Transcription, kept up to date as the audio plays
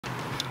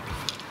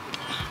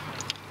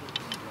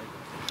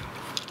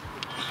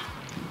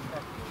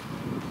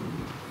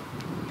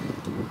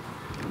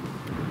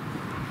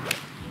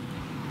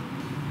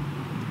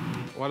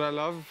What I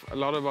love a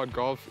lot about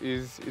golf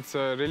is it's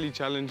a really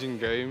challenging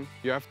game.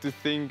 You have to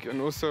think,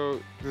 and also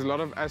there's a lot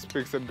of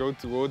aspects that go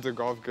towards a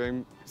golf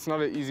game. It's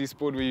not an easy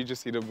sport where you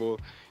just hit a ball.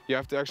 You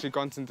have to actually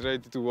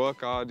concentrate to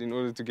work hard in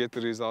order to get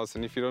the results,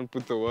 and if you don't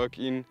put the work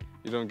in,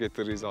 you don't get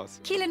the results.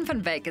 Keelan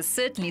van Wyk has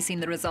certainly seen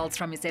the results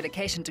from his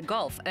dedication to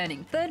golf,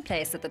 earning 3rd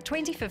place at the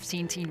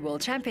 2015 Teen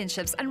World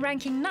Championships and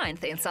ranking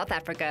 9th in South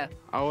Africa.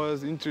 I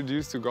was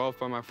introduced to golf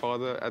by my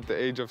father at the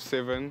age of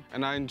 7,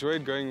 and I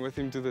enjoyed going with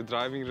him to the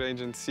driving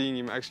range and seeing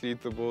him actually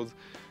hit the balls.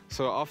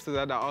 So after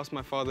that, I asked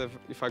my father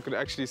if I could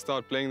actually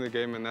start playing the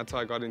game, and that's how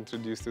I got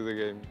introduced to the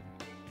game.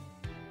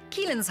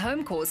 Keelan's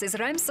home course is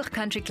Ruimsig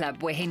Country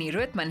Club, where Henny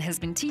Rootman has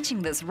been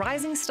teaching this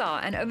rising star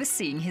and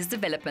overseeing his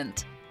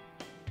development.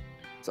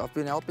 So I've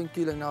been helping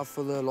Keelan now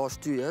for the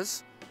last 2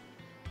 years.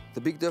 The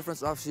big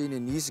difference I've seen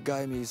in his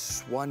game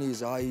is, one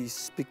is how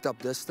he's picked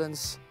up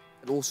distance,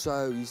 and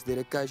also his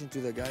dedication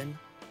to the game.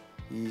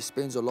 He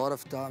spends a lot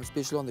of time,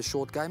 especially on the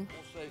short game.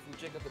 Also, if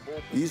you check at the ball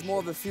position, he's more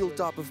of a field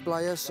type of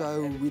player,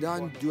 so we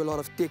don't do a lot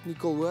of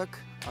technical work.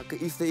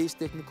 If there is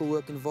technical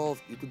work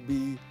involved, it would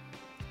be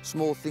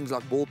small things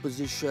like ball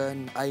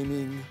position,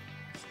 aiming,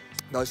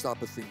 those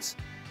type of things.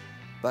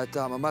 But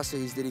I must say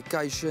his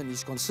dedication,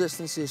 his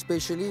consistency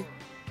especially,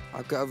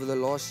 over the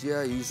last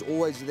year, he's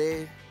always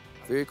there,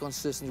 very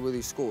consistent with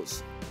his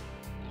scores.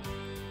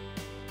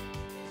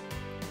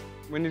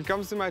 When it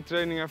comes to my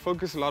training, I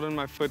focus a lot on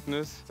my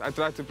fitness. I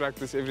try to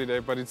practice every day,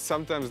 but it's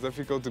sometimes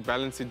difficult to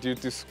balance it due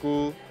to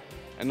school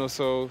and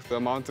also the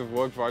amount of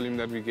work volume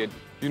that we get.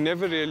 You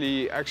never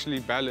really actually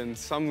balance.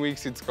 Some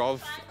weeks it's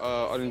golf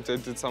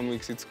orientated, some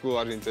weeks it's school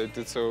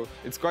orientated, so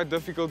it's quite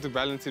difficult to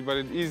balance it, but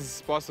it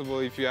is possible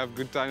if you have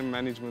good time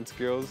management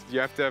skills.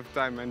 You have to have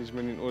time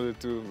management in order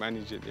to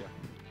manage it, yeah.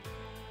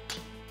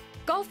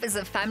 Golf is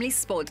a family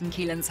sport in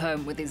Keelan's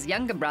home, with his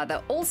younger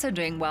brother also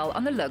doing well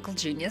on the local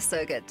junior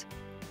circuit.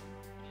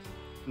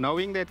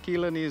 Knowing that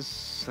Keelan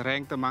is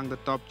ranked among the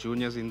top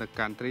juniors in the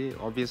country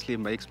obviously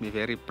makes me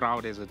very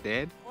proud as a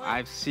dad.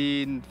 I've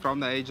seen from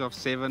the age of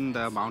 7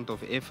 the amount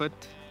of effort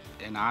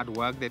and hard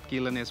work that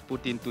Keelan has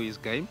put into his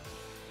game.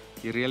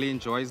 He really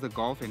enjoys the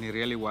golf and he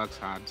really works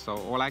hard. So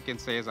all I can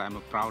say is I'm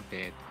a proud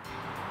dad.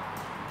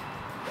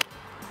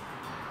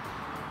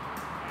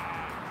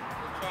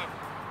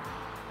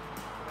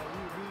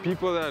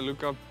 People that I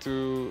look up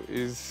to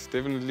is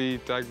definitely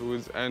Tiger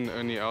Woods and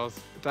Ernie Els.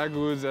 Tiger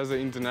Woods has an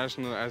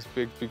international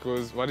aspect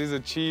because what he's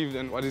achieved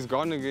and what he's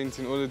gone against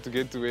in order to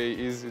get to where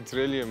he is, it's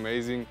really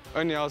amazing.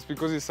 Ernie Els,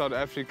 because he's South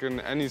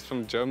African and he's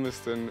from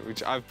Germiston,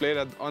 which I've played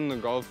at on the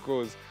golf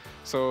course.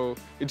 So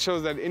it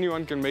shows that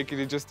anyone can make it,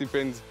 it just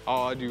depends how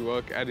hard you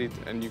work at it,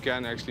 and you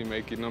can actually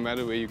make it no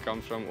matter where you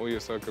come from or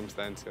your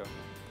circumstance. Yeah.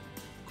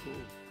 Cool.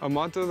 A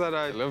motto that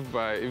I live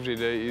by every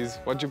day is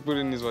what you put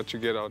in is what you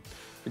get out.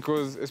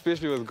 Because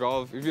especially with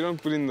golf, if you don't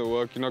put in the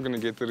work, you're not going to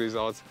get the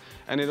results.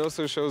 And it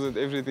also shows that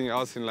everything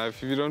else in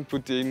life, if you don't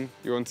put in,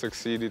 you won't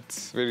succeed.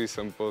 It's very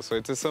simple. So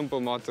it's a simple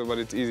motto, but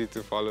it's easy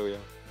to follow, yeah.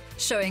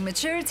 Showing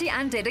maturity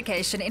and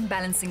dedication in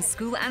balancing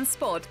school and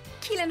sport,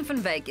 Keelan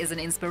van Wyk is an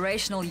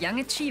inspirational young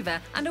achiever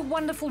and a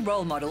wonderful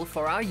role model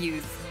for our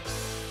youth.